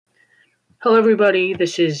Hello, everybody.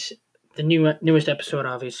 This is the newest episode,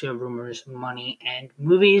 obviously, of Rumors, Money, and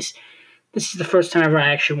Movies. This is the first time ever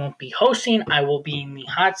I actually won't be hosting. I will be in the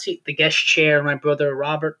hot seat, the guest chair, my brother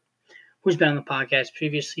Robert, who's been on the podcast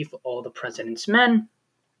previously for All the President's Men.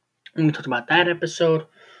 And we talked about that episode,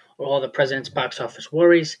 or All the President's Box Office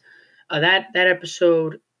Worries. That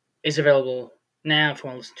episode is available now if you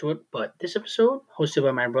want to listen to it. But this episode, hosted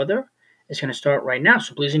by my brother, is going to start right now.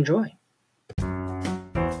 So please enjoy.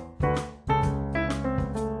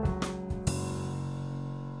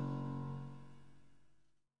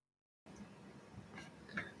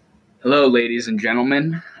 Hello, ladies and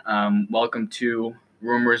gentlemen. Welcome to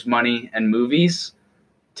Rumors, Money, and Movies.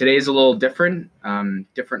 Today's a little different.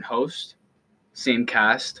 Different host, same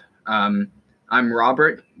cast. I'm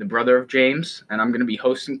Robert, the brother of James, and I'm going to be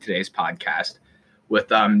hosting today's podcast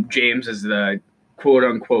with James as the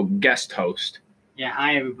quote-unquote guest host. Yeah,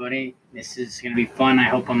 hi, everybody. This is going to be fun. I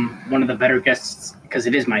hope I'm one of the better guests because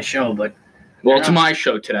it is my show, but... Well, it's my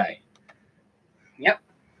show today. Yep,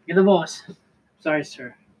 you're the boss. Sorry,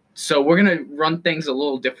 sir. So we're going to run things a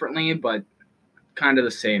little differently, but kind of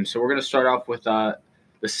the same. So we're going to start off with the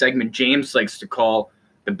segment James likes to call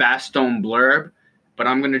the Bass-Stone Blurb, but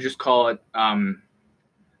I'm going to just call it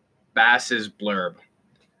Bass's Blurb.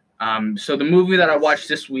 So the movie that I watched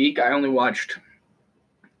this week, I only watched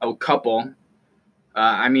a couple.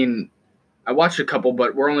 I watched a couple,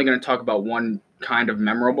 but we're only going to talk about one kind of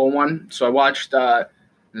memorable one. So I watched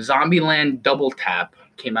Zombieland Double Tap.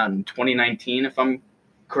 Came out in 2019, if I'm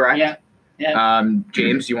correct. Yeah.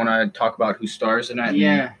 James, you want to talk about who stars in it?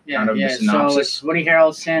 Yeah. The synopsis? So it's Woody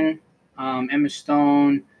Harrelson, Emma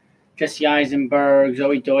Stone, Jesse Eisenberg,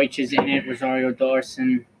 Zoe Deutsch is in it, Rosario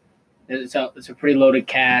Dawson. It's a pretty loaded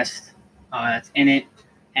cast. That's in it,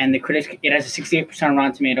 and the critics. It has a 68% on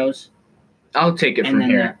Rotten Tomatoes. I'll take it from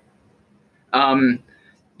here.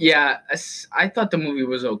 Yeah, I thought the movie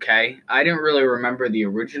was okay. I didn't really remember the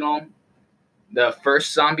original, the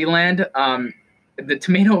first Zombieland. The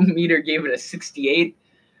tomato meter gave it a 68,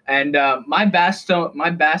 and my Bass's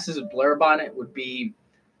blurb on it would be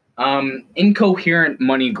incoherent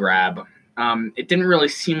money grab. It didn't really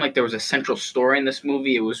seem like there was a central story in this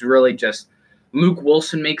movie. It was really just Luke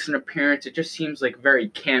Wilson makes an appearance. It just seems like very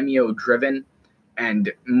cameo driven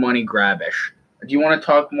and money grab-ish. Do you want to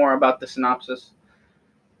talk more about the synopsis?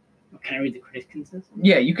 Can I read the critics' consensus?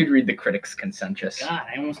 Yeah, you could read the critics' consensus. God,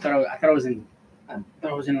 I thought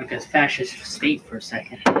it was in like a fascist state for a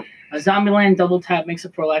second. A Zombieland Double Tap makes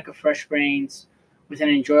up for a lack of fresh brains with an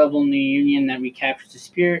enjoyable new union that recaptures the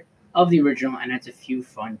spirit of the original and adds a few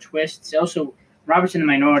fun twists. Also, Robert's in the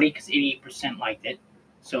minority because 88% liked it.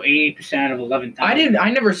 So 88% out of 11,000.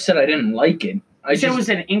 I never said I didn't like it. I said it was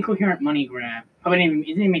an incoherent money grab. It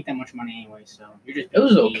didn't make that much money anyway, so you're just. It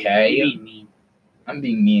was okay. You're being mean. I'm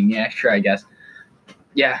being mean. Yeah, sure, I guess.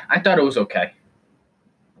 Yeah, I thought it was okay.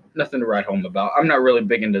 Nothing to write home about. I'm not really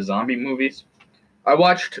big into zombie movies. I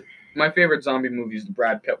watched my favorite zombie movie is the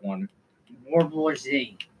Brad Pitt one. World War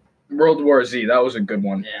Z. World War Z. That was a good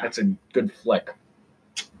one. Yeah. That's a good flick.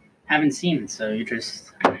 Haven't seen it, so you're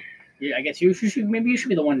just. Yeah, I guess you should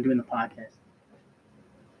be the one doing the podcast.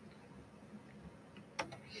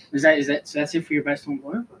 So that's it for your best one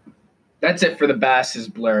blurb? That's it for the Bass's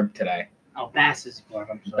blurb today. Oh, Bass's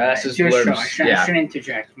blurb. I'm sorry. Bass's blurb. I shouldn't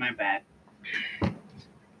interject. My bad.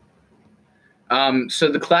 So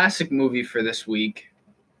the classic movie for this week,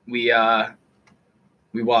 we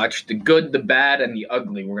watched The Good, the Bad, and the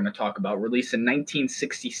Ugly. We're going to talk about, released in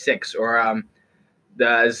 1966, or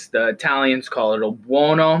as the Italians call it, Il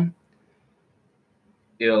Buono.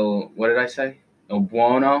 What did I say? Il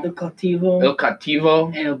Buono. Il Cattivo. Il Cattivo.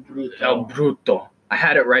 And Il Brutto. El Brutto. I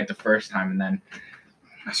had it right the first time, and then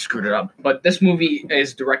I screwed it up. But this movie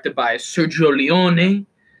is directed by Sergio Leone,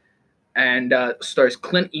 and stars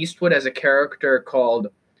Clint Eastwood as a character called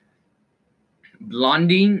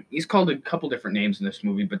Blondie. He's called a couple different names in this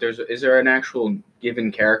movie, but is there an actual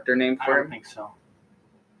given character name for him? I don't think so.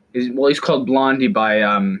 He's called Blondie by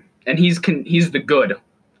and he's the good.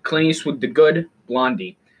 Clint Eastwood, the good,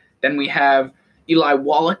 Blondie. Then we have Eli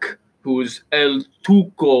Wallach, who's El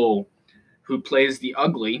Tuco, who plays the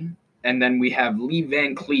ugly, and then we have Lee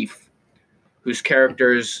Van Cleef, whose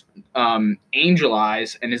character's Angel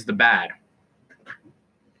Eyes and is the bad.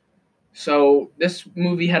 So this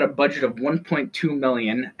movie had a budget of $1.2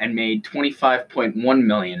 million and made $25.1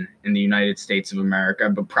 million in the United States of America,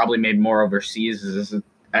 but probably made more overseas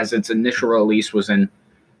as its initial release was in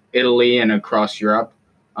Italy and across Europe.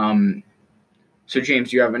 So James,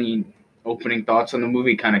 do you have any opening thoughts on the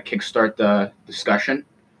movie? Kind of kickstart the discussion.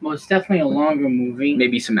 Well, it's definitely a longer movie.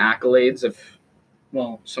 Maybe some accolades of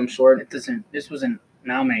some sort. This wasn't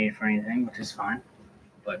nominated for anything, which is fine.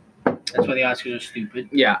 But that's why the Oscars are stupid.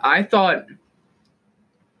 Yeah, I thought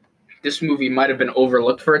this movie might have been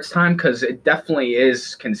overlooked for its time because it definitely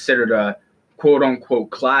is considered a quote-unquote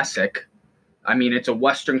classic. I mean, it's a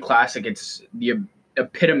Western classic. It's the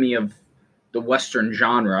epitome of the Western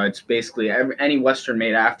genre. It's basically any Western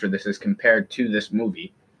made after this is compared to this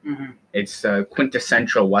movie. Mm-hmm. It's a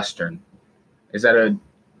quintessential Western. Is that do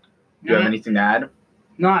you have anything to add?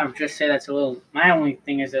 No, I would just say that's a little. My only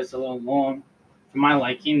thing is that it's a little long for my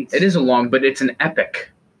liking. It is a long, but it's an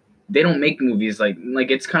epic. They don't make movies like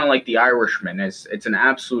it's kind of like The Irishman. It's an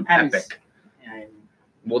absolute epic.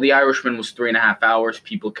 Well, The Irishman was 3.5 hours.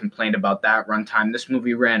 People complained about that runtime. This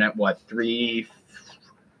movie ran at what,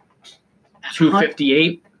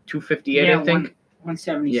 258? 258, yeah, I think.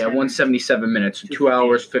 177. Yeah, 177 minutes. 2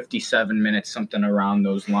 hours, 57 minutes, something around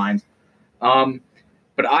those lines.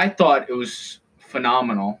 But I thought it was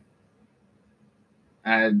phenomenal.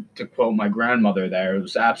 And to quote my grandmother there, it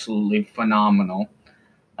was absolutely phenomenal.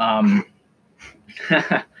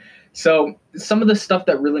 So some of the stuff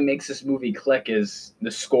that really makes this movie click is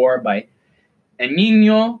the score by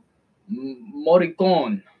Ennio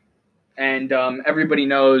Morricone. And everybody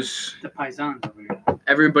knows the Paisans over here.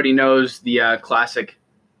 Everybody knows the classic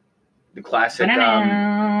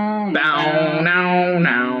bow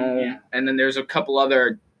now. Yeah. And then there's a couple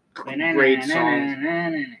other great songs.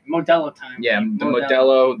 Modelo time. Yeah, the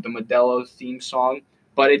Modelo theme song.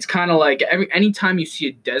 But it's kind of like anytime you see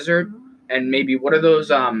a desert and maybe what are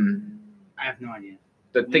those I have no idea.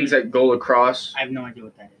 The things that go across. I have no idea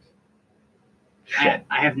what that is. Shit.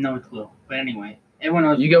 I have no clue. But anyway, everyone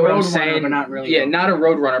knows. You get what I'm saying? But not really. Yeah, not a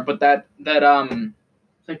roadrunner, but that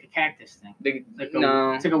it's like a cactus thing. It's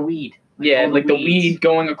like a weed. Like the weed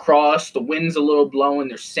going across. The wind's a little blowing.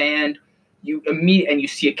 There's sand. And you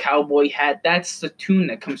see a cowboy hat. That's the tune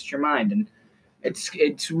that comes to your mind, and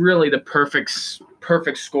it's really the perfect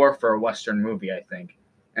score for a Western movie, I think,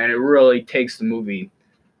 and it really takes the movie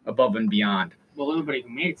above and beyond. Well, everybody who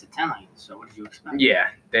made it's Italian, so what did you expect? Yeah,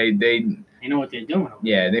 they know what they're doing.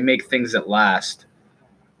 Yeah, they make things that last.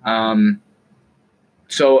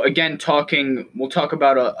 So again, we'll talk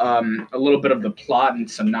about a little bit of the plot and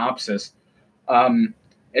synopsis.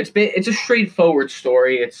 It's a straightforward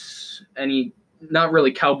story. It's not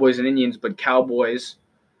really cowboys and Indians, but cowboys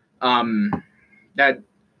that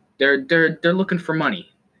they're looking for money.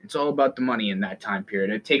 It's all about the money in that time period.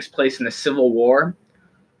 It takes place in the Civil War.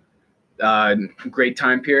 Great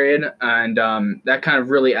time period, and that kind of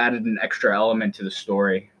really added an extra element to the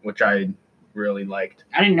story, which I really liked.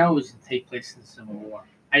 I didn't know it was to take place in the Civil War.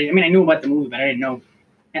 I mean, I knew about the movie, but I didn't know.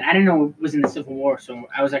 And I didn't know it was in the Civil War, so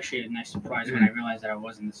I was actually a nice surprise when I realized that I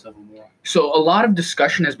was in the Civil War. So a lot of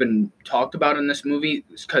discussion has been talked about in this movie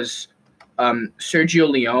because Sergio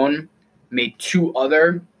Leone made 2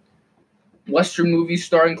 other Western movies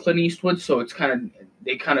starring Clint Eastwood, so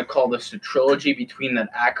they kind of call this a trilogy between that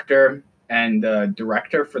actor and the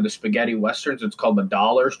director for the spaghetti westerns. It's called the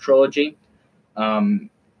Dollars trilogy.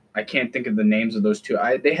 I can't think of the names of those 2.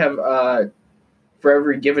 They have For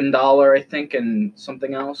Every Given Dollar, I think, and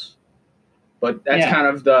something else. But that's kind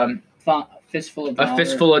of the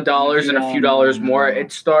Fistful of Dollars and a few dollars more.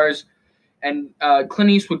 It stars, and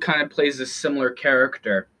Clint Eastwood kind of plays a similar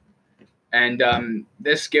character. And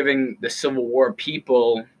this giving the Civil War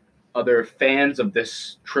people, other fans of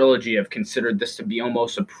this trilogy have considered this to be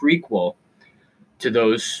almost a prequel to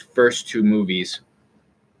those first 2 movies.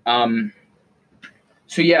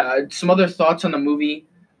 So yeah, some other thoughts on the movie.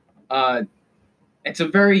 It's a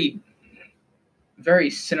very, very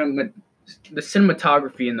the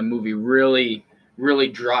cinematography in the movie really, really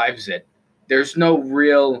drives it. There's no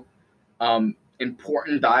real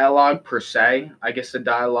important dialogue per se. I guess the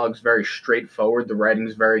dialogue's very straightforward. The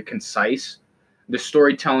writing's very concise. The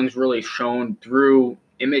storytelling's really shown through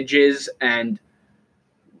images and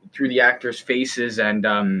through the actors' faces and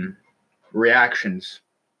reactions,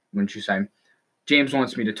 wouldn't you say? James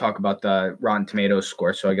wants me to talk about the Rotten Tomatoes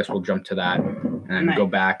score, so I guess we'll jump to that and go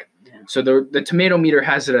back. Yeah. So the tomato meter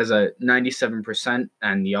has it as a 97%,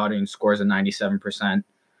 and the audience scores a 97%.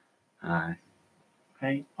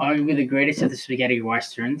 Okay, arguably the greatest of the spaghetti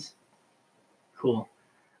westerns. Cool.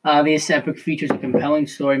 This epic features a compelling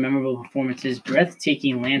story, memorable performances,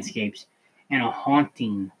 breathtaking landscapes, and a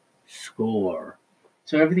haunting score.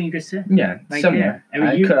 So everything you just said? Yeah, similar. I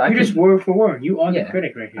mean, you just word for word. You are the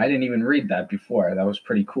critic right here. I didn't even read that before. That was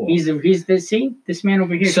pretty cool. He's this man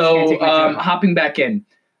over here. So hopping back in,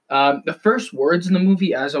 the first words in the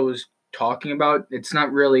movie, as I was talking about, it's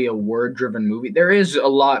not really a word-driven movie. There is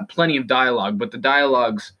plenty of dialogue, but the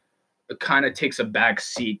dialogues kind of takes a back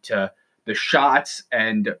seat to the shots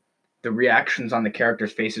and the reactions on the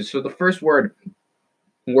characters' faces. So the first words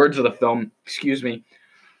of the film, excuse me,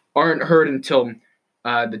 aren't heard until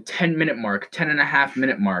the 10-minute mark,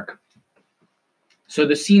 10.5-minute mark. So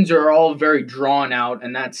the scenes are all very drawn out,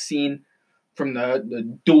 and that scene from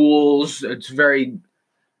the duels, it's very,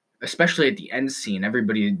 especially at the end scene,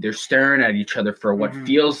 they're staring at each other for what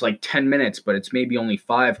feels like 10 minutes, but it's maybe only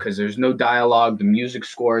 5 because there's no dialogue. The music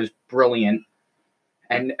score is brilliant,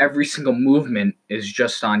 and every single movement is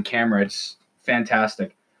just on camera. It's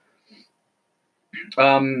fantastic.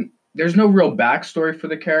 There's no real backstory for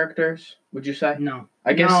the characters, would you say? No.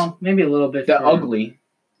 I guess maybe a little bit. Ugly,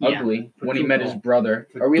 when he met his brother.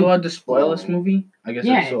 Are we allowed to spoil this movie? I guess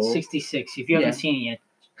it's 66. If you haven't seen it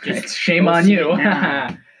yet, it's shame on you.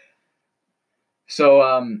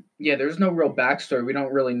 So, there's no real backstory. We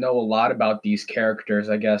don't really know a lot about these characters,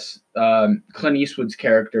 I guess. Clint Eastwood's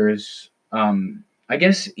character is, I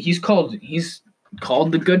guess he's called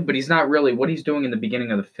the good, but he's not really. What he's doing in the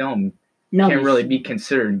beginning of the film can't really be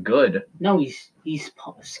considered good. No, he's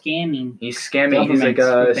scamming. He's scamming. He's like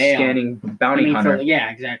a scanning bounty hunter.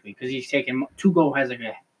 Exactly. Because he's taking Tuco has like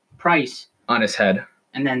a price on his head,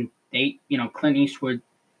 and then Clint Eastwood,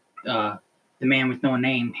 the man with no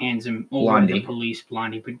name, hands him over to the police.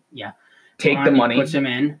 Blondie, but take Blondie the money, puts him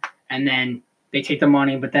in, and then they take the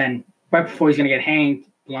money. But then right before he's gonna get hanged,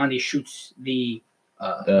 Blondie shoots the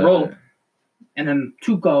rope, and then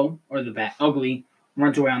Tuco or the Ugly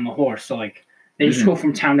runs away on the horse. So they just go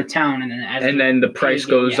from town to town, and then the price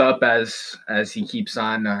goes up as he keeps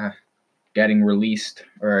on getting released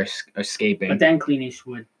or escaping. But then Clint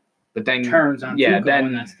Eastwood turns on Tuco,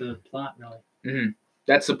 and that's the plot, really. Mm-hmm.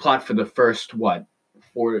 That's the plot for the first 4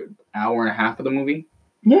 hour and a half of the movie.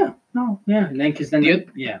 Yeah, no, yeah, and then because I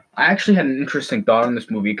actually had an interesting thought on this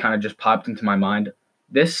movie. It kind of just popped into my mind.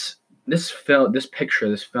 This film,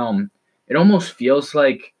 it almost feels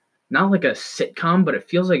like. Not like a sitcom, but it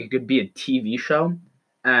feels like it could be a TV show,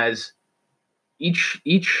 as each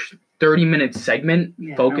 30-minute segment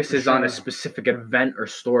focuses on a specific event or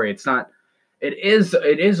story. It's not. It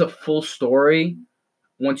is a full story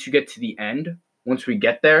once you get to the end. Once we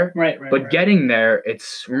get there, right. But getting there,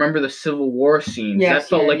 remember the Civil War scenes. That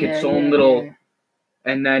felt like its own little. Yeah.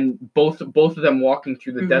 And then both of them walking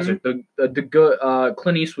through the desert. The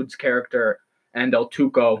Clint Eastwood's character and El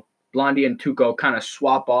Tuco. Blondie and Tuco kind of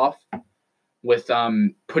swap off with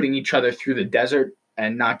putting each other through the desert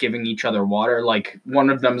and not giving each other water. Like one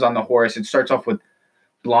of them's on the horse. It starts off with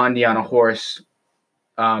Blondie on a horse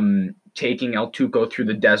taking El Tuco through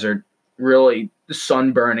the desert, really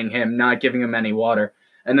sunburning him, not giving him any water.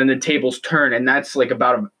 And then the tables turn, and that's like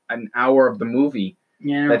about an hour of the movie.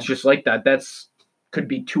 Yeah, that's just like that. Could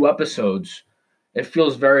be 2 episodes. It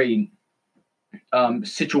feels very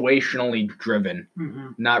situationally driven,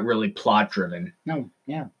 not really plot driven. No,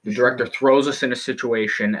 yeah. The director throws us in a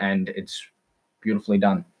situation, and it's beautifully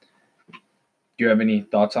done. Do you have any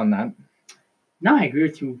thoughts on that? No, I agree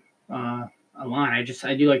with you a lot. I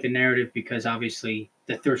do like the narrative because obviously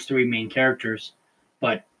there's 3 main characters,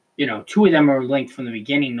 but 2 of them are linked from the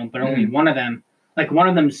beginning, but only one of them. Like one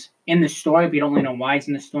of them's in the story, but you don't really know why he's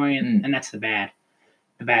in the story, and that's the bad.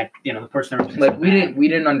 The person that we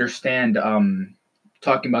didn't understand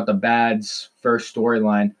talking about the Bad's first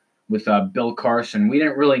storyline with Bill Carson. We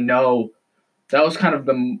didn't really know. That was kind of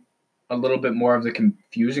a little bit more of the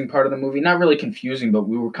confusing part of the movie. Not really confusing, but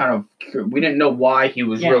we didn't know why he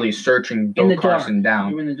was really searching Bill Carson down.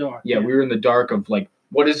 We were in the dark. Yeah, we were in the dark of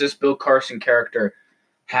what does this Bill Carson character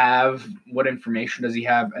have? What information does he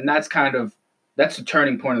have? And that's the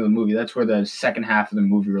turning point of the movie. That's where the second half of the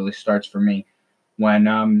movie really starts for me. When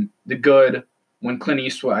when Clint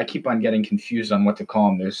Eastwood, I keep on getting confused on what to call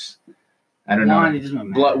him.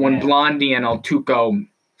 When Blondie and El Tuco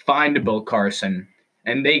find Bill Carson,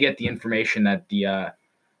 and they get the information that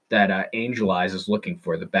that Angel Eyes is looking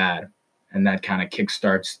for, the Bad, and that kind of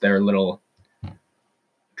kickstarts their little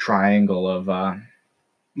triangle of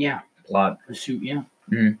plot pursuit. Yeah.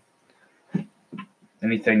 Mm-hmm.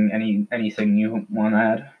 Anything you want to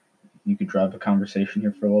add? You could drive the conversation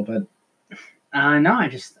here for a little bit. No,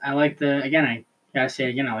 I like I gotta say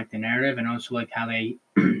again, I like the narrative, and also like how they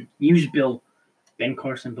use Bill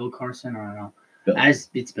Carson, or I don't know,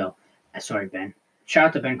 it's Bill. Sorry, Ben. Shout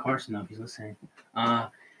out to Ben Carson though if he's listening.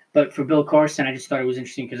 But for Bill Carson, I just thought it was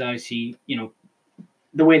interesting because obviously,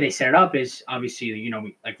 the way they set it up is obviously,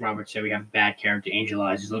 like Robert said, we have bad character, Angel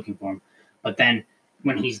Eyes is looking for him, but then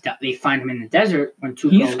when they find him in the desert when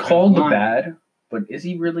Tuco. He's called the Bad, but is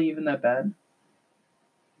he really even that bad?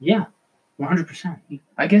 Yeah. 100%.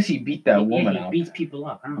 I guess he beat that woman up. He beats people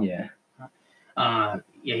up. I don't know. Yeah.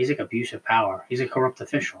 He's like abusive power. He's a corrupt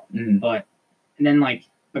official. Mm-hmm. But and then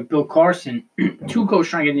But Bill Carson, Tuco's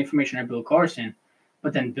trying to get the information out of Bill Carson,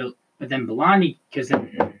 but then Blondie, because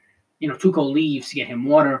then Tuco leaves to get him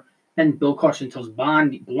water. Then Bill Carson tells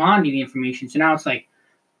Blondie the information. So now it's like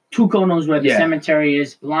Tuco knows where the cemetery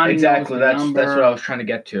is. Blondie exactly. knows the number. That's what I was trying to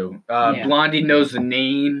get to. Blondie knows the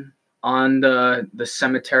name on the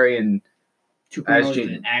cemetery, and Tuco as knows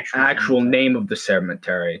the the actual name of the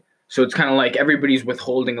cemetery. So it's kind of like everybody's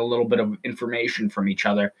withholding a little bit of information from each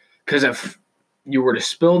other. Because if you were to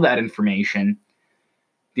spill that information,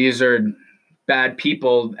 these are bad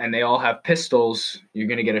people and they all have pistols, you're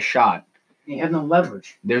going to get a shot. You have no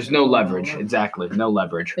leverage. There's no leverage. Exactly. No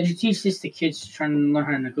leverage. But you teach this to kids trying to learn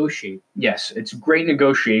how to negotiate. Yes, it's great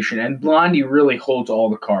negotiation. And Blondie really holds all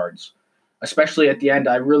the cards. Especially at the end,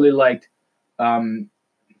 I really liked the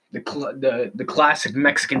classic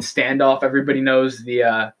Mexican standoff. Everybody knows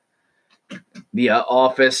the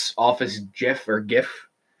office GIF.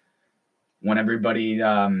 When everybody,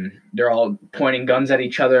 they're all pointing guns at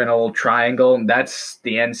each other in a little triangle. That's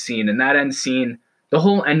the end scene. And that end scene, the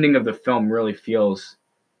whole ending of the film really feels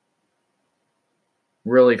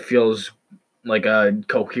like a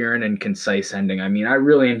coherent and concise ending. I mean, I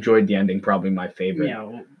really enjoyed the ending, probably my favorite. Yeah,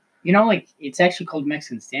 well, like, it's actually called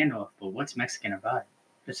Mexican Standoff, but what's Mexican about it?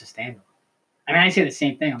 Just a standoff. I mean, I say the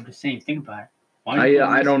same thing. I'm just saying, think about it.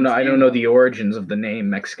 I don't know. I don't know the origins of the name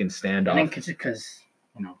Mexican Standoff. I think it's because,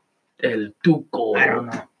 El Tuco. I don't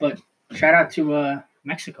know. But shout out to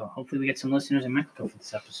Mexico. Hopefully we get some listeners in Mexico for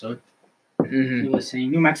this episode. Mm-hmm. You're listening.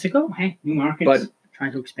 New Mexico? Hey, new markets. But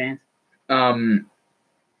trying to expand.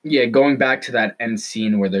 Yeah, going back to that end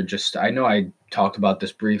scene where they're just, I know I talked about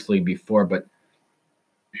this briefly before, but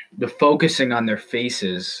the focusing on their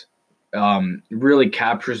faces really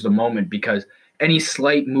captures the moment, because any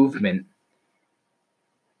slight movement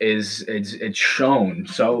it's shown.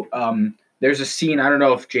 So there's a scene, I don't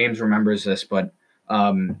know if James remembers this, but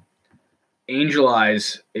Angel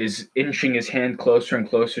Eyes is inching his hand closer and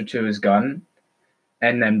closer to his gun,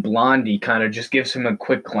 and then Blondie kind of just gives him a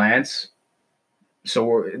quick glance.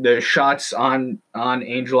 So the shots on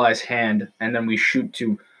Angel Eyes' hand, and then we shoot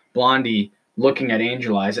to Blondie looking at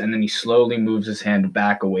Angel Eyes, and then he slowly moves his hand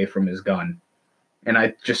back away from his gun. And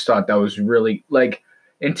I just thought that was really, like,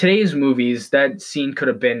 in today's movies, that scene could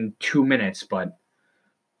have been 2 minutes, but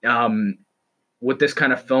with this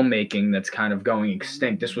kind of filmmaking that's kind of going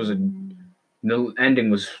extinct, the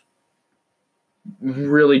ending was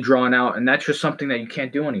really drawn out, and that's just something that you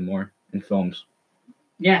can't do anymore in films.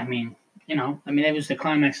 Yeah, I mean, it was the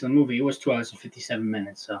climax of the movie. It was 2 hours and 57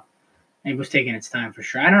 minutes, so it was taking its time for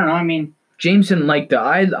sure. I don't know. I mean, James didn't like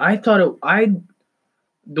that. I thought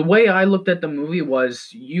the way I looked at the movie was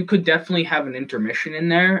you could definitely have an intermission in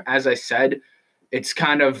there. As I said, it's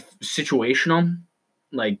kind of situational.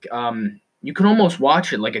 Like, you can almost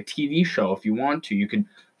watch it like a TV show if you want to. You could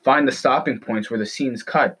find the stopping points where the scene's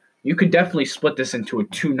cut. You could definitely split this into a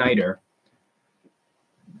 2-nighter.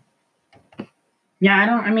 Yeah, I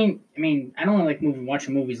don't really like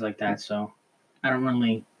watching movies like that, so I don't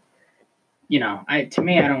really,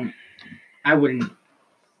 I wouldn't.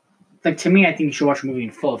 Like, to me, I think you should watch a movie in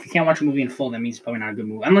full. If you can't watch a movie in full, that means it's probably not a good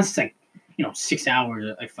movie. Unless it's like, 6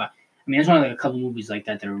 hours, like 5. I mean, there's only like a couple movies like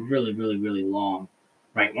that are really, really, really long,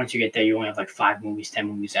 right? Once you get there, you only have like 5 movies, 10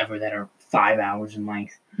 movies ever that are 5 hours in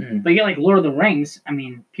length. Mm-hmm. But you get like Lord of the Rings. I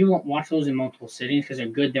mean, people don't watch those in multiple sittings because they're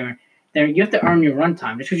good. You have to earn your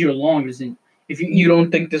runtime. Just because you're long doesn't. If you don't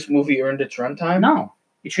think this movie earned its runtime? No,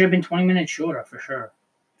 it should have been 20 minutes shorter for sure.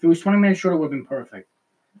 If it was 20 minutes shorter, it would have been perfect.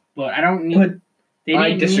 But I don't need. But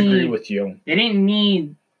I disagree with you. They didn't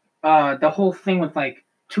need the whole thing with like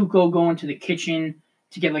Tuco going to the kitchen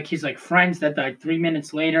to get like his like friends that died 3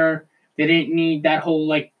 minutes later. They didn't need that whole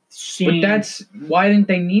like scene. But why didn't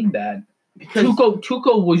they need that? Because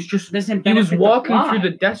Tuco was just he was walking through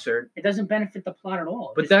the desert. It doesn't benefit the plot at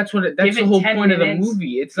all. But that's the whole point of the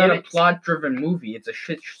movie. It's not a plot-driven movie. It's a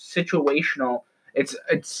situational. It's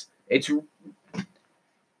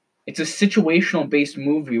a situational based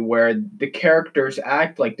movie where the characters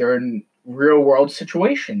act like they're in real world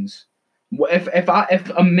situations. If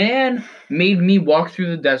a man made me walk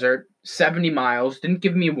through the desert 70 miles, didn't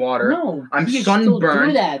give me water, I'm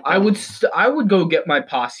sunburned, I would go get my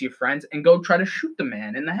posse of friends and go try to shoot the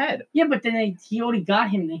man in the head. Yeah, but then he already got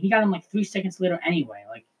him. He got him like 3 seconds later anyway.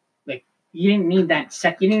 Like you didn't need that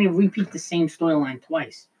You didn't even repeat the same storyline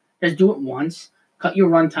twice. Just do it once. Cut your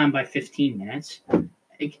runtime by 15 minutes.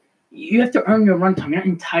 You have to earn your runtime. You're not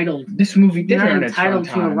entitled. This movie did earn its runtime. You're not entitled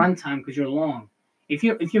to your runtime because you're long. If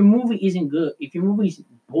your movie isn't good, if your movie's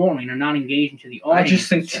boring or not engaging to the audience, I just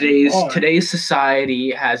think today's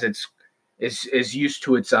society is used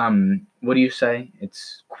to its what do you say?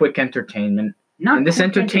 It's quick entertainment. Not and this quick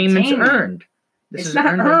entertainment's entertainment. earned. This It's is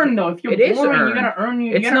not earned though. If you're It is boring, you earned. gotta earn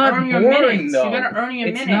your. It's You gotta not earn your boring, minutes. though. You gotta earn your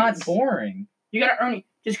It's minutes. not boring. You gotta earn it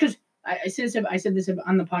just because I said this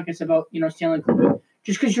on the podcast about Stanley Kubrick.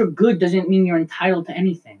 Just because you're good doesn't mean you're entitled to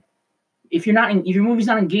anything. If your movie's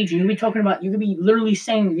not engaging, you could be literally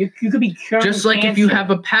saying you could be curing Just like cancer. if you have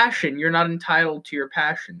a passion, you're not entitled to your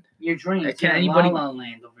passion. Your dreams. Can anybody? La La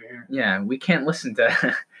Land over here. Yeah, we can't listen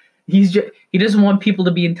to. He doesn't want people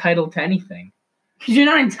to be entitled to anything. Because you're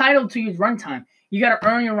not entitled to your runtime. You gotta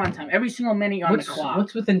earn your runtime. Every single minute you're on the clock.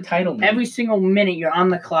 What's with entitlement? Every single minute you're on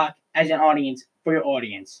the clock as an audience for your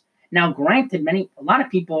audience. Now, granted, a lot of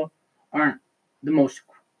people aren't the most.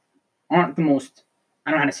 I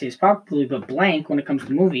don't know how to say this properly, but blank when it comes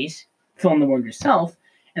to movies. Fill in the word yourself,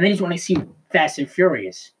 and they just want to see Fast and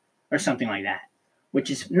Furious or something like that, which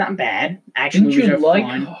is not bad. Action Didn't movies you are like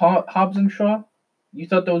fun. Hobbs and Shaw? You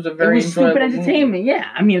thought that was a very It was stupid enjoyable entertainment, movie.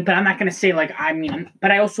 yeah. I mean, but I'm not gonna say but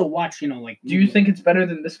I also watch, Do you think it's better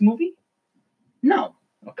than this movie? No,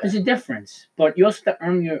 Okay. there's a difference. But you also have to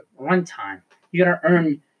earn your runtime. You gotta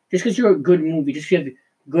earn just because you're a good movie, just because you have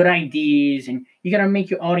good ideas, and you gotta make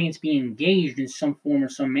your audience be engaged in some form or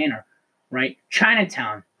some manner, right?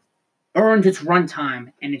 Chinatown earned its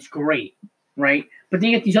runtime and it's great, right? But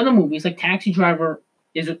then you get these other movies like Taxi Driver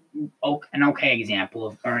is an okay example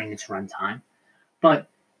of earning its runtime. But,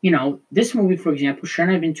 this movie, for example,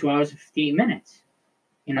 shouldn't have been 2 hours and 58 minutes.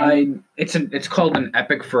 It's called an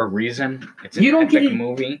epic for a reason. It's an You don't get epic it-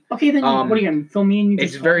 movie. Okay, then what are you going to film me and you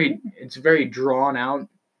It's just very drawn out,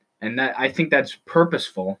 and that I think that's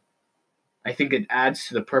purposeful. I think it adds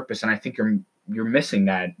to the purpose, and I think you're missing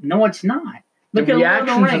that. No, it's not. The Look at reactions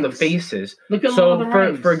Lord of the of the Rings. faces. Look at So Lord of the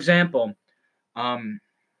Rings. for example,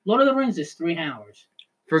 Lord of the Rings is 3 hours.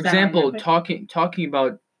 For Is that example, epic? talking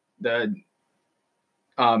about the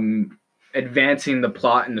advancing the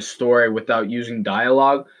plot and the story without using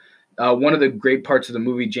dialogue. One of the great parts of the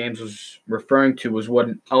movie James was referring to was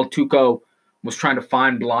when El Tuco was trying to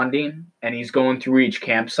find Blondie, and he's going through each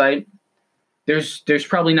campsite. There's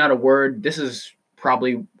probably not a word. This is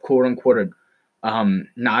probably quote unquote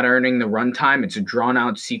not earning the runtime. It's a drawn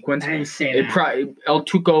out sequence. I didn't say that. El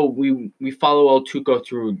Tuco, we follow El Tuco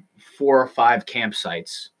through 4 or 5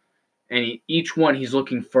 campsites, and each one he's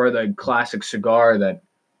looking for the classic cigar that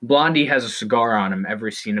Blondie has a cigar on him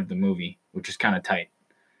every scene of the movie, which is kind of tight.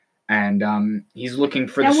 And he's looking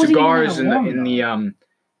for the cigars in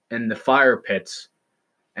the fire pits,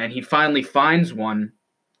 and he finally finds one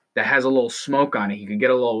that has a little smoke on it. He can get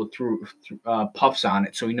a little through puffs on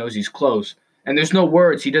it, so he knows he's close. And there's no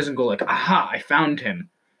words. He doesn't go like, "Aha! I found him."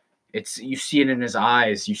 You see it in his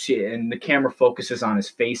eyes. You see it, and the camera focuses on his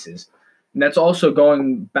faces. And that's also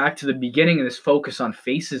going back to the beginning of this focus on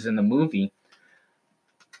faces in the movie.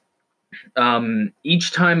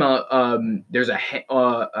 Each time there's a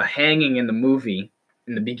hanging in the movie,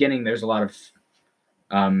 in the beginning there's a lot of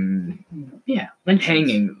lynchings,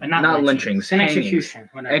 hanging, but not lynchings, an hangings, execution,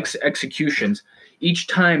 whatever. executions. Each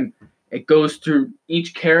time it goes through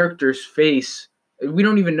each character's face. We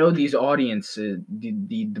don't even know these audiences,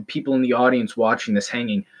 the people in the audience watching this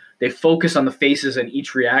hanging. They focus on the faces and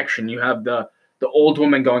each reaction. You have the old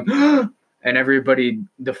woman going, and everybody,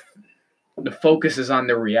 the focus is on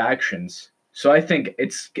their reactions. So I think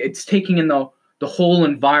it's taking in the whole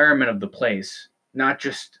environment of the place, not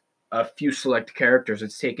just a few select characters.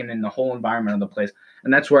 It's taken in the whole environment of the place,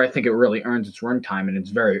 and that's where I think it really earns its runtime, and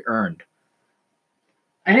it's very earned.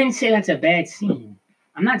 I didn't say that's a bad scene.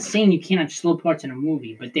 I'm not saying you can't have slow parts in a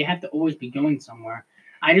movie, but they have to always be going somewhere.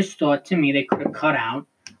 I just thought, to me, they could have cut out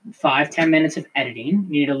 5-10 minutes of editing.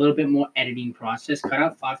 Needed a little bit more editing process. Cut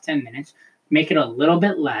out 5-10 minutes. Make it a little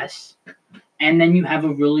bit less. And then you have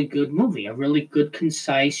a really good movie. A really good,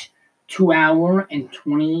 concise 2 hour and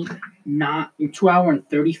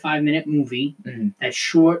 35-minute movie. Mm-hmm. That's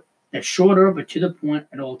shorter, but to the point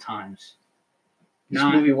at all times. This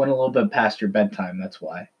movie went a little bit past your bedtime. That's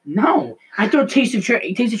why. No, I thought Taste of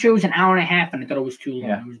Cherry was an hour and a half, and I thought it was too long.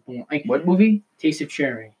 Yeah. It was boring. Like, What movie? Taste of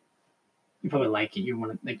Cherry. You probably like it. You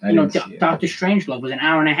want to, I didn't see it. Doctor Strangelove was an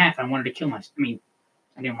hour and a half. And I wanted to kill myself. I mean,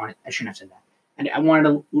 I didn't want it. I shouldn't have said that. I wanted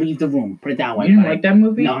to leave the room. Put it that way. You didn't like that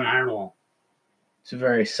movie? No, not at all. It's a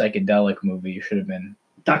very psychedelic movie. You should have been.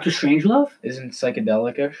 Doctor Strangelove? Isn't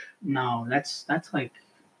psychedelic-ish? No, that's like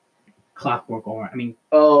Clockwork Orange. I mean,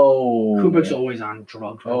 Oh. Kubrick's always on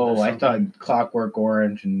drugs. Oh, I thought Clockwork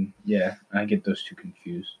Orange, and yeah, I get those two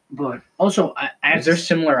confused. But also, Is there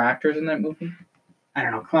similar actors in that movie? I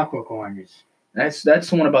don't know. Clockwork Orange is. That's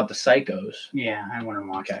the one about the psychos. Yeah, I want to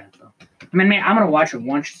watch Okay. that though. I mean, I'm gonna watch it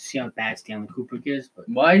once to see how bad Stanley Kubrick is, but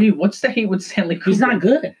What's the hate with Stanley Kubrick? he's not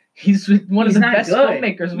good. He's one of He's the not best good.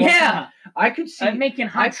 filmmakers. Of all Yeah. time. I could see. I'm making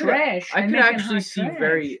hot trash. I I'm could making actually hot see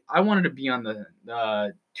trash. I wanted to be on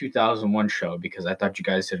the 2001 show because I thought you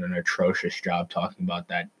guys did an atrocious job talking about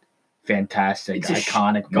that fantastic, It's a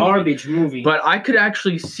iconic movie. garbage movie. But I could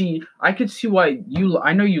actually see. I could see why you.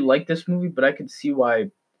 I know you like this movie, but I could see why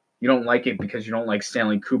you don't like it because you don't like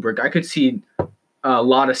Stanley Kubrick. I could see a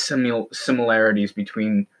lot of similarities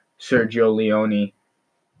between Sergio Leone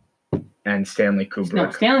and Stanley Kubrick.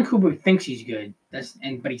 No, Stanley Kubrick thinks he's good.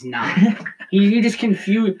 But he's not. he just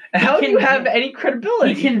confused. How do you have any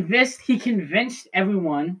credibility? He convinced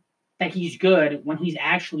everyone that he's good when he's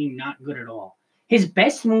actually not good at all. His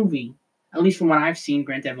best movie, at least from what I've seen,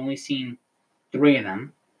 granted I've only seen 3 of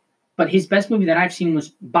them, but his best movie that I've seen was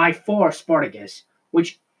by far Spartacus,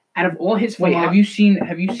 which out of all his Wait, have you seen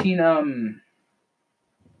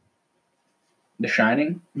The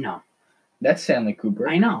Shining? No. That's Stanley Kubrick.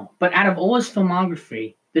 I know, but out of all his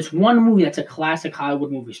filmography, there's one movie that's a classic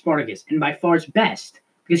Hollywood movie, Spartacus, and by far it's best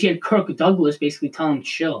because he had Kirk Douglas basically telling him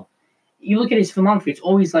chill. You look at his filmography; it's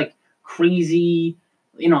always like crazy,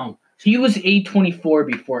 So he was A24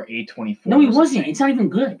 before A24. No, he wasn't. It's not even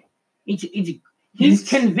good. He's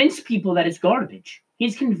convinced people that it's garbage.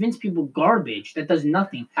 He's convinced people garbage that does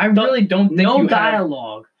nothing. I really don't think no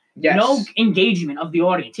dialogue. Yes. No engagement of the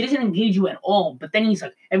audience. He doesn't engage you at all. But then he's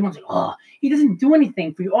like, everyone's like, oh, he doesn't do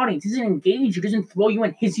anything for your audience. He doesn't engage you. Doesn't throw you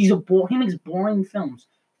in. He makes boring films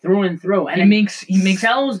through and through, and he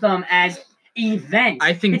sells them as events.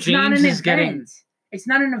 I think James is getting. It's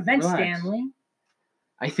not an event, Relax. Stanley.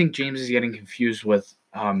 I think James is getting confused with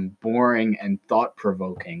boring and thought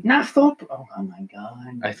provoking. Not thought. Oh my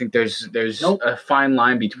god. I think there's a fine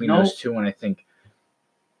line between those two, and I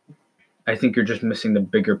think you're just missing the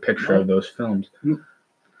bigger picture of those films.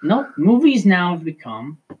 No, movies now have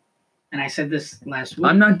become, and I said this last week.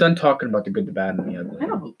 I'm not done talking about The Good, the Bad, and the Ugly. I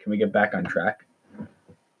know. Can we get back on track?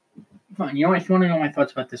 Fine. You know what? If you want to know my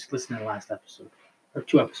thoughts about this, listen to the last episode. Or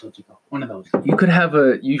 2 episodes ago. One of those. You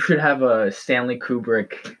should have a Stanley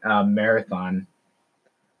Kubrick marathon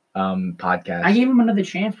podcast. I gave him another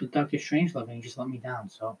chance with Doctor Strangelove, and he just let me down.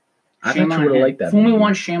 So I thought you would have liked that. Fool me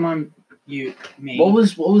once, shame on you. Me. What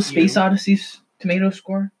was Space Odyssey's tomato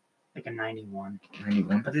score? Like a 91.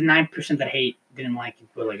 91. But the 9% that didn't like it,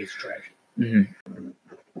 feel like it's trash. Mm-hmm.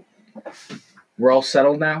 We're all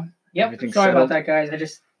settled now. Yep. Sorry about that,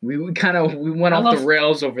 guys. We went off the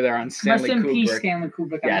rails over there on Stanley Kubrick. Rest in peace, Stanley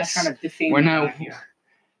Kubrick. I'm not trying to defame him.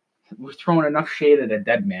 We're throwing enough shade at a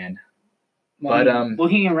dead man. Well, but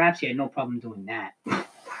Bohemian Rhapsody had no problem doing that.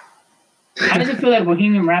 How does it feel that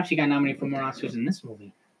Bohemian Rhapsody got nominated for more Oscars in this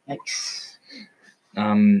movie? Yikes.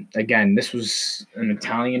 Again, this was an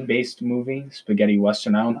Italian-based movie, spaghetti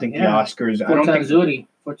western. I don't think the Oscars.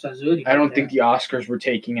 Forza Azzurri. I don't think the Oscars were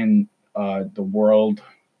taking in the world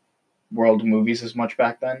movies as much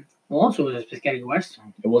back then. Well, also it was a spaghetti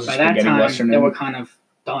western. It was by a spaghetti that time, western. They were kind of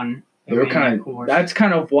done. That's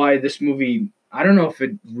kind of why this movie. I don't know if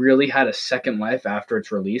it really had a second life after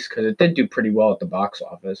its release because it did do pretty well at the box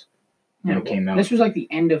office when it came out. This was like the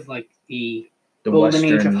end of like the golden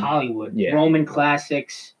age of Hollywood. Yeah. Roman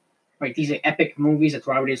classics, right? These are epic movies that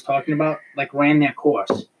Robert is talking about. Like ran their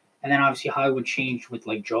course, and then obviously Hollywood changed with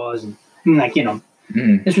like Jaws and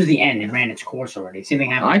This was the end. It ran its course already. Same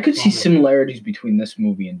thing happened. I could see similarities between this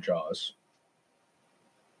movie and Jaws.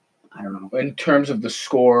 I don't know. In terms of the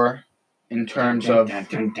score, in terms of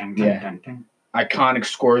iconic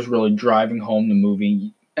scores really driving home the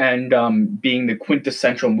movie, and being the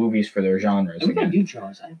quintessential movies for their genres. We can do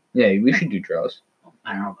Jaws. Yeah, we should do Jaws.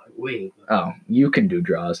 I don't know. Wait. Oh, you can do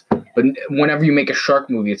Jaws. But whenever you make a shark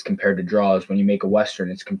movie, it's compared to Jaws. When you make a Western,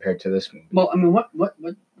 it's compared to this movie. Well, I mean, what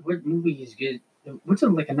movie is good? What's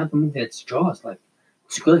another movie that's Jaws? Like,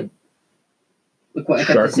 it's good. Like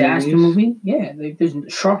a disaster movie? Yeah, like there's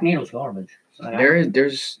Sharknado's garbage. So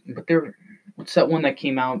what's that one that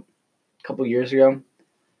came out a couple years ago?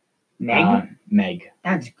 Meg.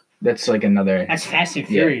 That's like another. That's Fast and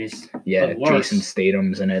Furious. Yeah, Jason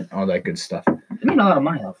Statham's in it, all that good stuff. It made a lot of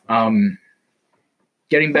money though.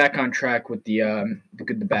 Getting back on track with the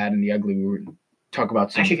Good, the Bad, and the Ugly, we were talk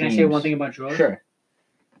about some. Actually, can I say one thing about Jaws? Sure.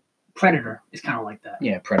 Predator is kind of like that.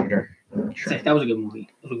 Yeah, Predator. Sure. That was a good movie.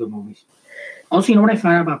 Those were good movies. Also, you know what I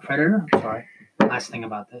found out about Predator? I'm sorry. Last thing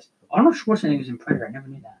about this. Arnold Schwarzenegger was in Predator. I never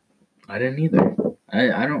knew that. I didn't either.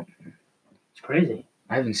 I don't. It's crazy.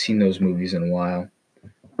 I haven't seen those movies in a while.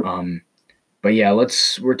 But yeah,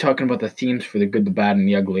 we're talking about the themes for The Good, the Bad, and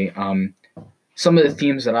the Ugly. Some of the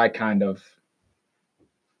themes that I kind of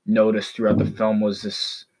noticed throughout the film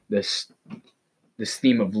was this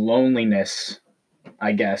theme of loneliness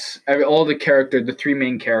I guess. All the three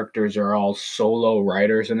main characters are all solo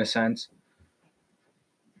writers in a sense.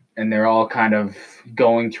 And they're all kind of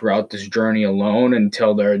going throughout this journey alone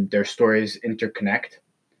until their stories interconnect.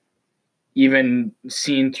 Even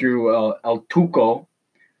seen through El Tuco,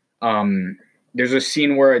 there's a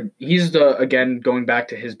scene where he's again, going back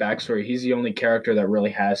to his backstory, he's the only character that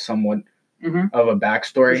really has somewhat of a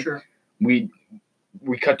backstory. For sure. We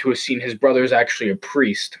cut to a scene, his brother is actually a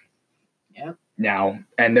priest. Yeah. Now,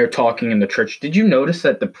 and they're talking in the church. Did you notice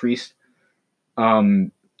that the priest,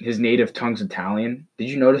 his native tongue's Italian? Did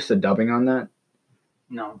you notice the dubbing on that?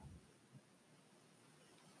 No.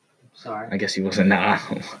 Sorry. I guess he wasn't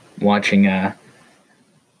watching. The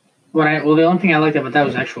only thing I liked about that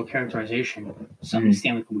was actual characterization. Something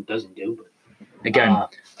Stanley Kubrick doesn't do. But, again,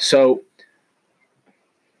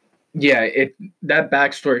 that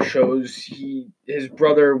backstory shows his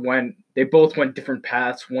brother they both went different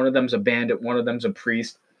paths. One of them's a bandit, one of them's a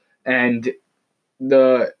priest, and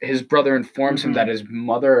his brother informs him that his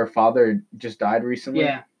mother or father just died recently.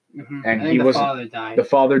 Yeah. And the father died. The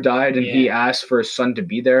father died, and he asked for his son to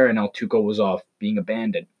be there, and El Tuco was off being a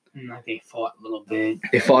bandit. And they fought a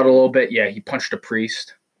little bit. Yeah, he punched a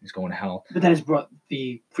priest. He's going to hell. But then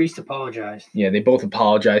the priest apologized. Yeah, they both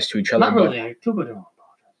apologized to each other. Not really. Tuco didn't apologize.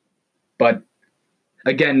 But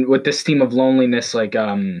again, with this theme of loneliness, like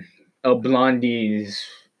El Blondie's...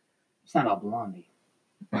 It's not El Blondie.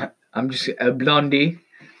 I'm just... El Blondie.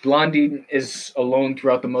 Blondie is alone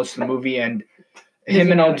throughout the most of the movie, and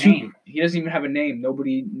him and El Tuco... He doesn't even have a name.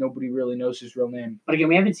 Nobody really knows his real name. But again,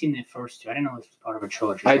 we haven't seen the first two. I didn't know this was part of a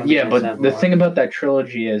trilogy. But the thing about that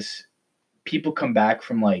trilogy is people come back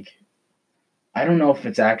from, like... I don't know if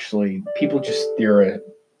it's actually... People just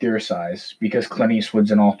theorize, because Clint Eastwood's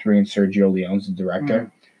in all three and Sergio Leone's the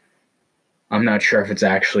director. I'm not sure if it's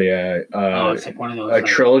actually it's like one of those,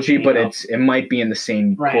 trilogy, but it might be in the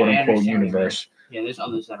same quote unquote universe. Yeah, there's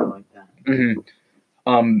others that are like that.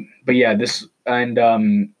 But yeah, this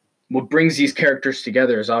and what brings these characters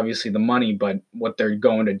together is obviously the money, but what they're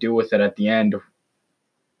going to do with it at the end.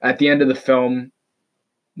 At the end of the film,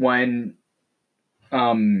 when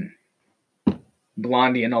Blondie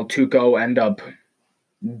and El Tuco end up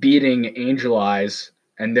beating Angel Eyes,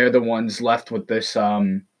 and they're the ones left with this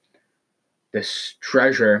this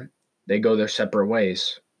treasure, they go their separate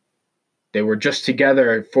ways. They were just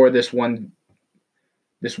together for this one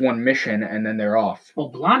mission, and then they're off. Well,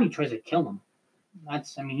 Blondie tries to kill him. I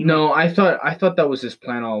thought that was his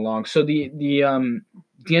plan all along. So the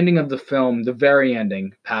ending of the film, the very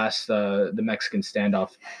ending, past the Mexican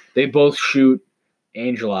standoff, they both shoot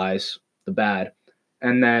Angel Eyes, the bad,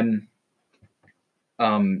 and then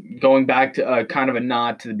going back to kind of a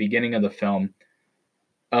nod to the beginning of the film,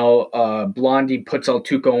 Blondie puts El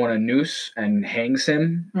Tuco on a noose and hangs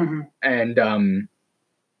him, and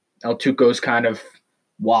El Tuco's kind of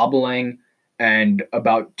wobbling, and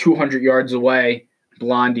about 200 yards away,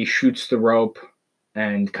 Blondie shoots the rope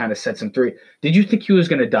and kind of sets him free. Did you think he was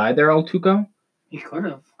going to die there, El Tuco? He could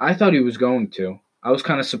have. I thought he was going to. I was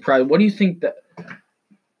kind of surprised. What do you think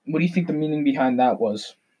the meaning behind that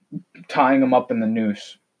was? Tying him up in the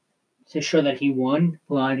noose to show that he won.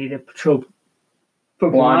 Blondie to show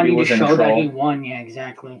that he won. Yeah,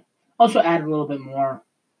 exactly. Also add a little bit more,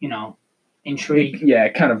 intrigue. Yeah,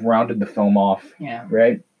 it kind of rounded the film off. Yeah.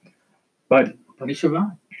 Right. But he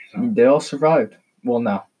survived. So. They all survived. Well,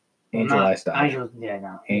 no. Angel Eyes died.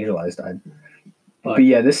 Angel Eyes died. But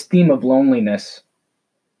yeah, this theme of loneliness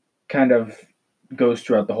kind of goes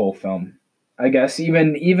throughout the whole film. I guess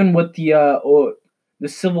even with the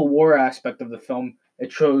Civil War aspect of the film,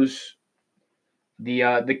 it shows the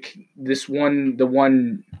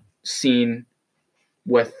one scene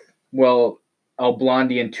with El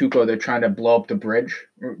Blondie and Tuco. They're trying to blow up the bridge.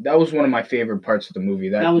 That was one of my favorite parts of the movie.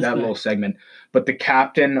 That little segment. But the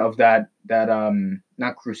captain of that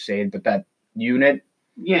not crusade, but that unit.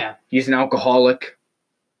 Yeah. He's an alcoholic.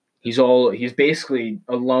 He's basically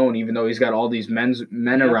alone, even though he's got all these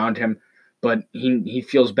men around him. But he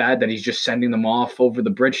feels bad that he's just sending them off over the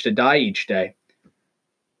bridge to die each day.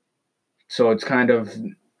 So it's kind of...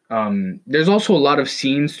 there's also a lot of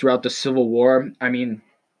scenes throughout the Civil War. I mean,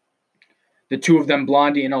 the two of them,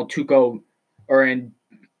 Blondie and El Tuco, are in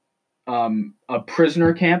a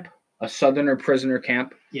prisoner camp, a Southerner prisoner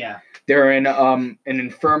camp. Yeah. They're in an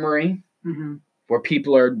infirmary where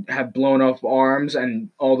people have blown up arms and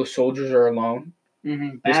all the soldiers are alone.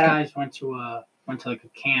 Bad Eyes went to like a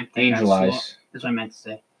camp. Angel Eyes. That's what I meant to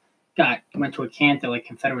say. Went to a camp that like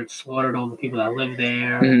Confederates slaughtered all the people that lived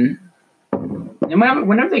there. And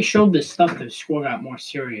whenever they showed this stuff, the score got more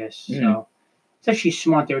serious. So it's actually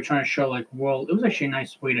smart. They were trying to show like world. It was actually a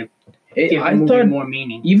nice way to give the movie more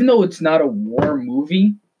meaning. Even though it's not a war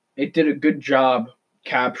movie, it did a good job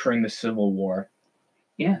capturing the Civil War.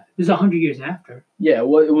 Yeah, it was 100 years after. Yeah,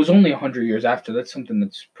 well, it was only 100 years after. That's something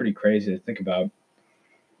that's pretty crazy to think about.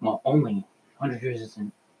 Well, only 100 years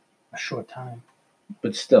isn't a short time.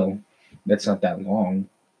 But still, that's not that long.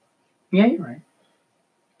 Yeah, you're right.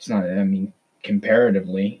 It's not, I mean,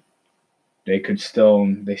 comparatively, they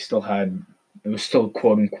still had, it was still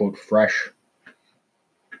quote unquote fresh.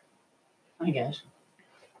 I guess.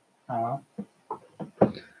 But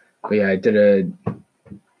yeah, I did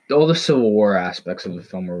all the Civil War aspects of the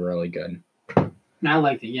film were really good. And I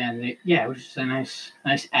liked it, yeah. It was just a nice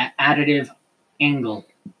additive angle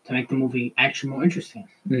to make the movie actually more interesting.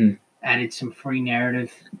 Mm. Added some free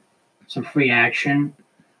narrative, some free action,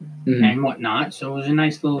 Mm-hmm. and whatnot. So it was a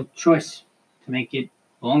nice little choice to make it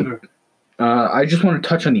longer. I just want to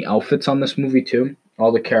touch on the outfits on this movie too.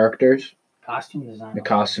 All the characters, costume design, the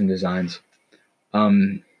costume designs.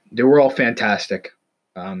 They were all fantastic.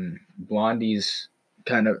 Blondie's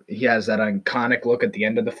he has that iconic look at the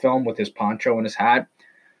end of the film with his poncho and his hat,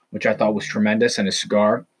 which I thought was tremendous, and his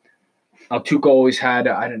cigar. Tuco always had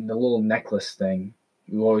the little necklace thing.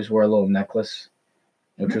 He always wore a little necklace,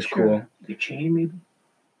 which was cool. The chain, maybe.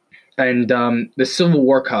 And the Civil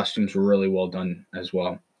War costumes were really well done as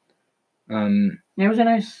well. It was a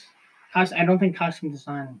nice. I don't think costume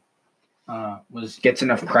design gets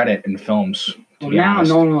enough credit in films. Well, now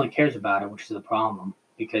no one really cares about it, which is the problem,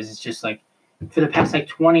 because it's just like for the past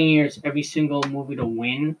 20 years, every single movie to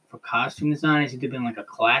win for costume design has either been like a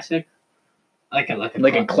classic, like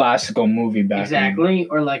a classical movie back exactly,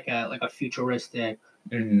 or like a futuristic,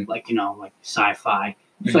 mm-hmm. like sci-fi.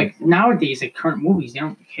 So like nowadays, like current movies, they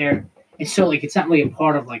don't care. It's so like it's not really a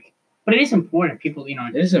part of but it is important. People, it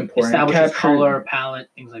is important. Establishes color palette,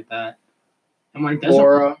 things like that. And when it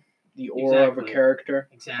doesn't, the aura of a character.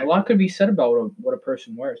 Exactly. A lot could be said about what a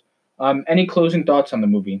person wears. Any closing thoughts on the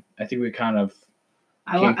movie? I think we kind of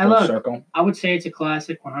came full circle. I would say it's a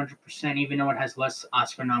classic, 100%. Even though it has less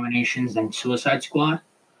Oscar nominations than Suicide Squad,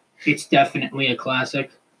 it's definitely a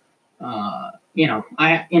classic. Oscars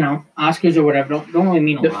or whatever don't really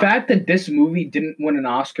mean a lot. The fact that this movie didn't win an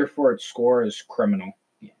Oscar for its score is criminal.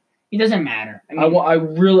 Yeah. It doesn't matter. I mean,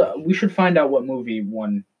 we should find out what movie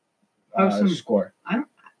won score. I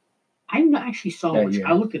actually saw which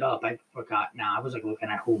I looked it up. I forgot now. I was looking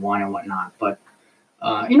at who won and whatnot, but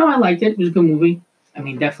I liked it. It was a good movie. I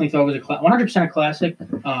mean, definitely thought it was 100% a classic.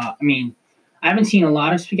 I mean, I haven't seen a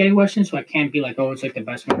lot of spaghetti westerns, so I can't be like, oh, it's like the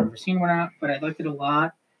best one I've ever seen or not. But I liked it a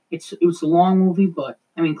lot. It was a long movie, but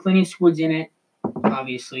I mean, Clint Eastwood's in it,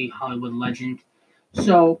 obviously Hollywood legend.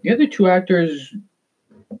 So the other two actors,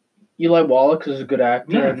 Eli Wallach is a good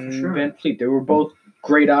actor, and sure. Van Fleet, they were both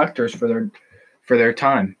great actors for their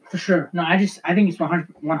time. For sure. No, I think it's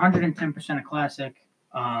 110% a classic.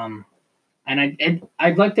 And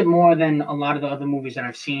I liked it more than a lot of the other movies that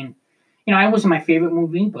I've seen. It wasn't my favorite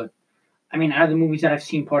movie, but I mean, out of the movies that I've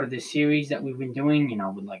seen part of this series that we've been doing,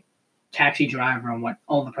 with like Taxi Driver and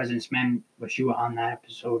All the President's Men, which you were on that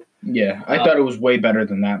episode. Yeah, I thought it was way better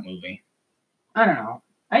than that movie. I don't know.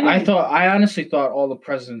 I honestly thought All the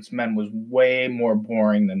President's Men was way more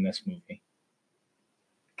boring than this movie.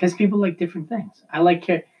 Because people like different things.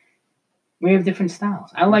 We have different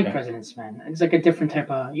styles. I like President's Men. It's like a different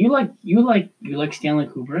type of. You like Stanley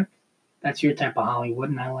Kubrick. That's your type of Hollywood,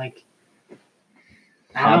 and I like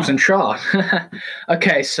Hobbs and Shaw.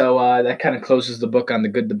 Okay, so that kind of closes the book on The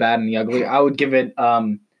Good, the Bad, and the Ugly. I would give it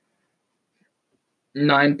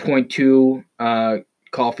 9.2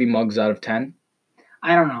 coffee mugs out of 10.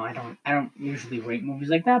 I don't know. I don't usually rate movies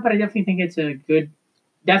like that, but I definitely think it's a good.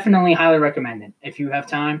 Definitely highly recommend it if you have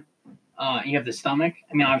time. You have the stomach.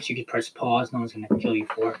 I mean, obviously you could press pause. No one's gonna kill you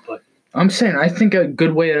for it, but I'm saying I think a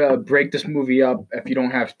good way to break this movie up if you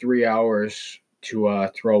don't have 3 hours to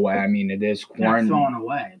throw away. I mean, it is not throwing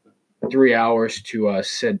away. But 3 hours to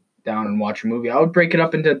sit down and watch a movie. I would break it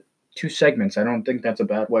up into 2 segments. I don't think that's a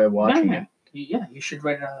bad way of watching it. Yeah, you should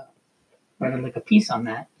write like a piece on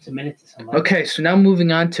that. Submit it to somebody. Okay, so now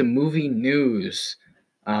moving on to movie news.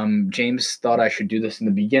 James thought I should do this in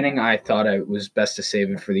the beginning. I thought it was best to save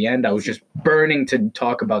it for the end. I was just burning to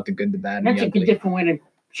talk about The Good, the Bad, and the Ugly. That's a good different way to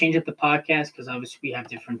change up the podcast because obviously we have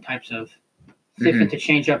different types of to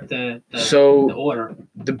change up the order.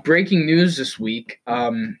 The breaking news this week: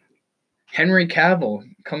 Henry Cavill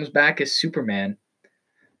comes back as Superman.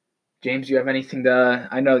 James, do you have anything to?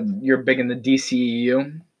 I know you're big in the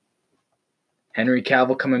DCEU. Henry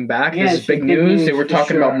Cavill coming back. Yeah, this is big news. They were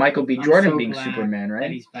talking about Michael B. Jordan being Superman, right?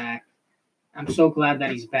 That he's back. I'm so glad that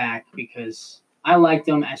he's back because I liked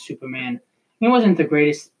him as Superman. He wasn't the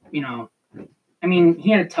greatest, I mean, he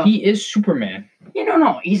had a tough. He is Superman. Yeah,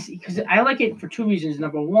 no. He's because I like it for two reasons.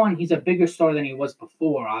 Number one, he's a bigger star than he was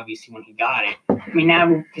before. Obviously, when he got it. I mean, now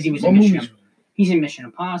because he was in Mission. He's in Mission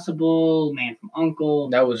Impossible, Man from U.N.C.L.E.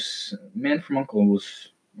 That was Man from U.N.C.L.E.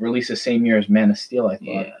 was released the same year as Man of Steel, I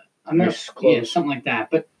thought. Yeah, something like that.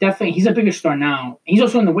 But definitely, he's a bigger star now. He's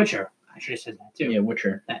also in The Witcher. I should have said that too. Yeah,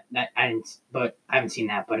 Witcher. That I didn't, but I haven't seen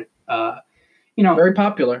that. But very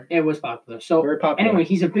popular. It was popular. So very popular. Anyway,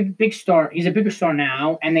 he's a big star. He's a bigger star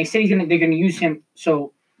now, and they said they're gonna use him.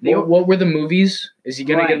 So what were the movies? Is he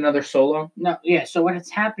gonna get another solo? No, yeah. So what's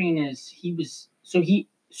happening is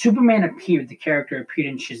Superman appeared. The character appeared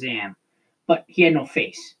in Shazam, but he had no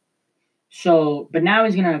face. So, but now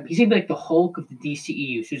he's gonna be like the Hulk of the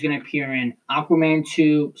DCEU. So he's gonna appear in Aquaman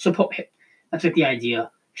 2. That's like the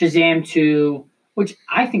idea. Shazam 2, which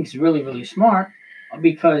I think is really, really smart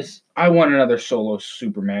because I want another solo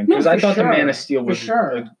Superman because I thought the Man of Steel was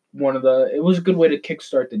one of the. It was a good way to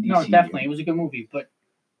kickstart the DCEU. No, definitely, it was a good movie. But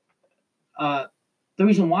the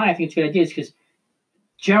reason why I think it's a good idea is because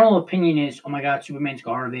general opinion is, oh my God, Superman's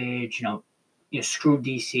garbage. Screw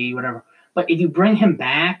DC, whatever. But if you bring him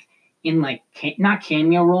back in like not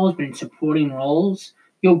cameo roles, but in supporting roles,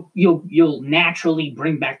 you'll naturally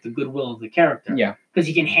bring back the goodwill of the character. Yeah, because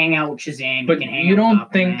he can hang out with Shazam. But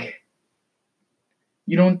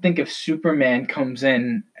you don't think if Superman comes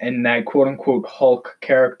in that quote unquote Hulk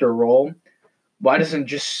character role, why doesn't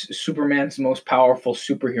just Superman's most powerful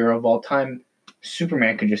superhero of all time,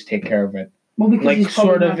 Superman could just take care of it? Well, because like he's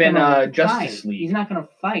sort of in Justice League. He's not going to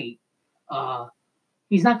fight.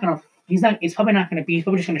 It's probably not going to be. He's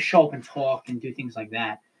probably just going to show up and talk and do things like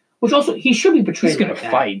that. Which also, he should be portrayed. He's going to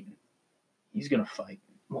fight. He's going to fight.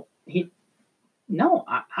 Well,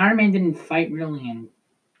 Iron Man didn't fight really in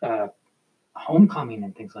Homecoming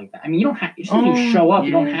and things like that. I mean, you don't have. You show up. Yeah.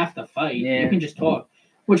 You don't have to fight. Yeah. You can just talk.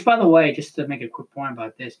 Which, by the way, just to make a quick point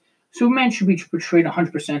about this, Superman should be portrayed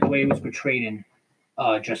 100% the way he was portrayed in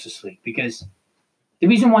Justice League, because the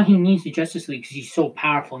reason why he needs the Justice League is he's so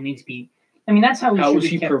powerful. Needs to be. I mean, that's how he. How was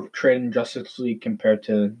he portrayed in Justice League compared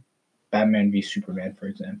to Batman v Superman, for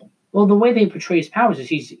example? Well, the way they portray his powers is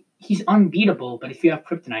he's unbeatable, but if you have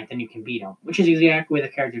kryptonite, then you can beat him, which is exactly the way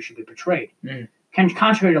the character should be portrayed.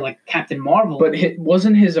 Contrary to like Captain Marvel. But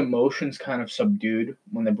wasn't his emotions kind of subdued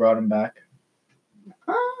when they brought him back?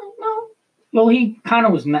 No. Well, he kind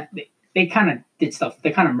of was. They kind of did stuff.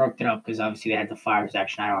 They kind of murked it up because obviously they had to fire Zack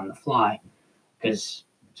Snyder on the fly. Because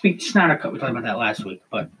Snyder Cut, we talked about that last week.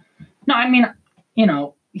 But no, I mean,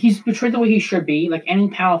 he's portrayed the way he should be. Like any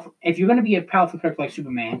powerful, if you're going to be a powerful character like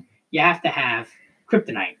Superman, you have to have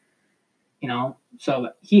kryptonite. So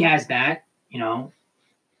he has that.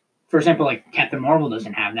 For example, like Captain Marvel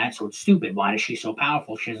doesn't have that, so it's stupid. Why is she so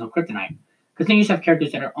powerful? She has no kryptonite. Because then you just have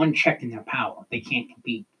characters that are unchecked in their power. They can't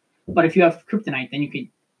compete. But if you have kryptonite, then you could.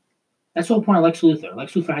 That's the whole point of Lex Luthor.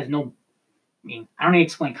 Lex Luthor has no. I mean, I don't need to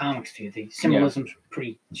explain comics to you. The symbolism's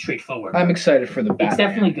pretty straightforward. I'm excited for the Batman. It's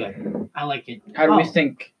definitely good. I like it. How do we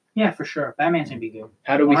think? Yeah, for sure. Batman's gonna be good.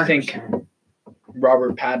 How do we 100%. Think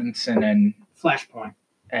Robert Pattinson and Flashpoint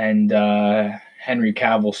and Henry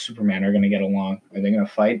Cavill Superman are gonna get along? Are they gonna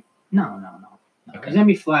fight? No. Okay. It's gonna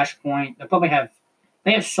be Flashpoint. They'll probably have.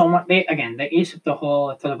 They have so much. They ace up the whole.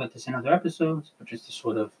 I thought about this in other episodes, but just to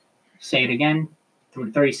sort of say it again, through a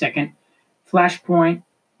 30-second. Flashpoint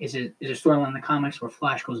is a storyline in the comics where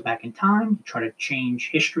Flash goes back in time to try to change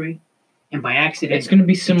history, and by accident, it's going to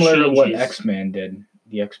be similar to what X-Men did.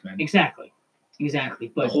 The X-Men. Exactly.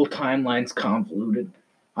 But the whole timeline's convoluted.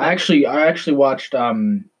 I actually watched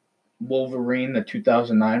Wolverine, the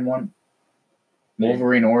 2009 one.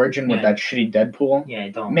 Wolverine Origin with that shitty Deadpool. Yeah,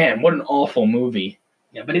 don't. Man, what an awful movie.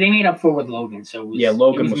 Yeah, but they made up for it with Logan, so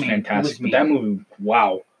Logan was fantastic. But that movie,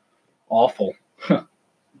 wow, awful.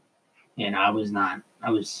 Yeah, no, I was not.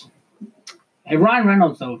 Hey, Ryan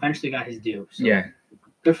Reynolds though eventually got his due. So yeah,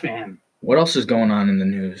 good for him. What else is going on in the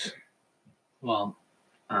news? Well,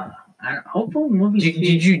 hopeful movies.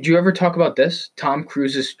 Did you ever talk about this? Tom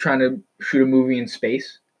Cruise is trying to shoot a movie in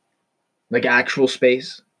space, like actual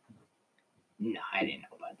space. No, I didn't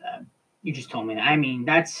know about that. You just told me that. I mean,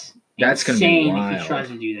 that's insane gonna be wild if he tries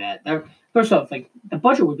to do that. First off, like the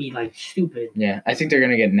budget would be like stupid. Yeah, I think they're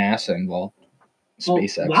gonna get NASA involved.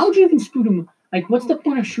 SpaceX. Why would you even shoot a like? What's the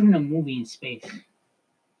point of shooting a movie in space?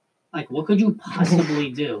 Like, what could you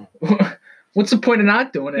possibly do? What's the point of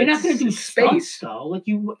not doing it? You're not gonna do space though. Like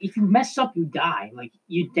if you mess up, you die. Like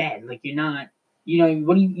you're dead. Like you're not.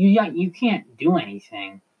 What do you can't do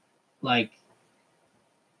anything. Like.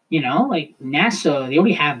 Like NASA, they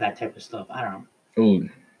already have that type of stuff. I don't know. Ooh,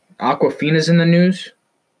 Awkwafina's in the news.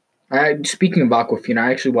 Speaking of Awkwafina,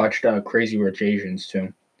 I actually watched Crazy Rich Asians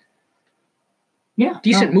too. Yeah.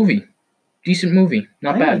 Decent movie.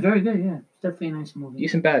 Not I think it was bad. very good, yeah. It's definitely a nice movie.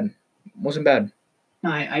 Decent bad. Wasn't bad.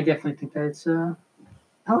 No, I definitely think that it's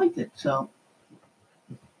I liked it. So,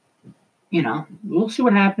 we'll see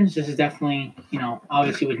what happens. This is definitely,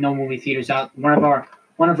 obviously with no movie theaters out, one of our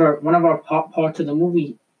parts of the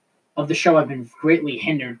movie of the show have been greatly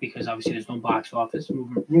hindered because obviously there's no box office,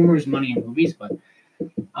 rumors, money in movies, but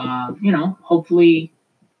hopefully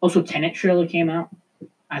also Tenet trailer came out.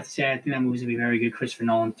 I have to say I think that movie's gonna be very good. Christopher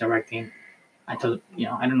Nolan directing. I don't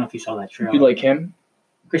know if you saw that trailer. You like him?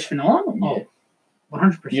 Christopher Nolan? Yeah. Oh,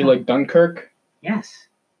 100%. You like Dunkirk? Yes.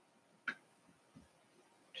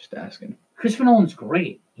 Just asking. Christopher Nolan's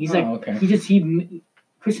great. He's okay.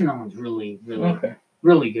 Christopher Nolan's really, really, Okay.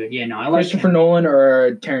 really good. Yeah, no, I like Christopher him. Nolan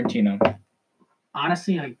or Tarantino?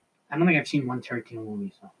 Honestly, I don't think I've seen one Tarantino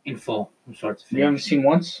movie in full from start to finish. You haven't seen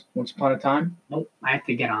Once Upon a Time? Nope. I have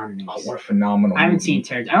to get on these. Oh, what a phenomenal I haven't movie. seen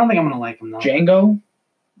Tarantino. I don't think I'm gonna like him though. Django?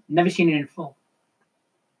 Never seen it in full.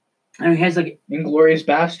 I mean, he has Inglourious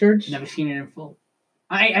Bastards? Never seen it in full.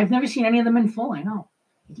 I've never seen any of them in full. I know.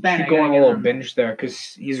 It's bad. You should go on a little binge there because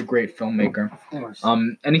he's a great filmmaker. Of course.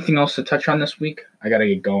 Anything else to touch on this week? I gotta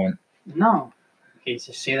get going. No. Okay,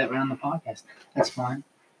 so say that right on the podcast. That's fine.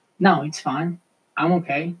 No, it's fine. I'm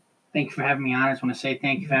okay. Thank you for having me on. I just want to say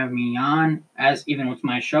thank you for having me on, even though it's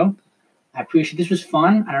my show. I appreciate it. This was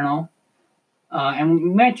fun. I don't know. And we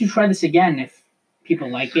might to try this again if people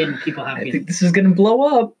like it and people have. I think this is gonna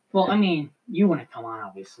blow up. Well, I mean, you want to come on,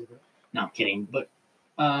 obviously. No, I'm kidding. But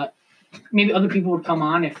maybe other people would come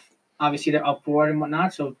on if obviously they're up for it and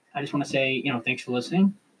whatnot. So I just want to say, thanks for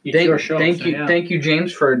listening. It's your show. Thank you,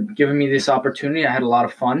 James, for giving me this opportunity. I had a lot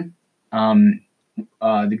of fun.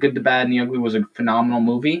 The Good, the Bad, and the Ugly was a phenomenal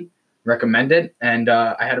movie. Recommend it. And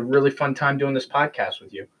I had a really fun time doing this podcast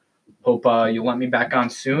with you. Hope you'll let me back on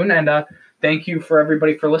soon. And thank you for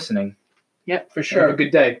everybody for listening. Yeah, for sure. Have a good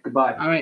day. Goodbye. All right.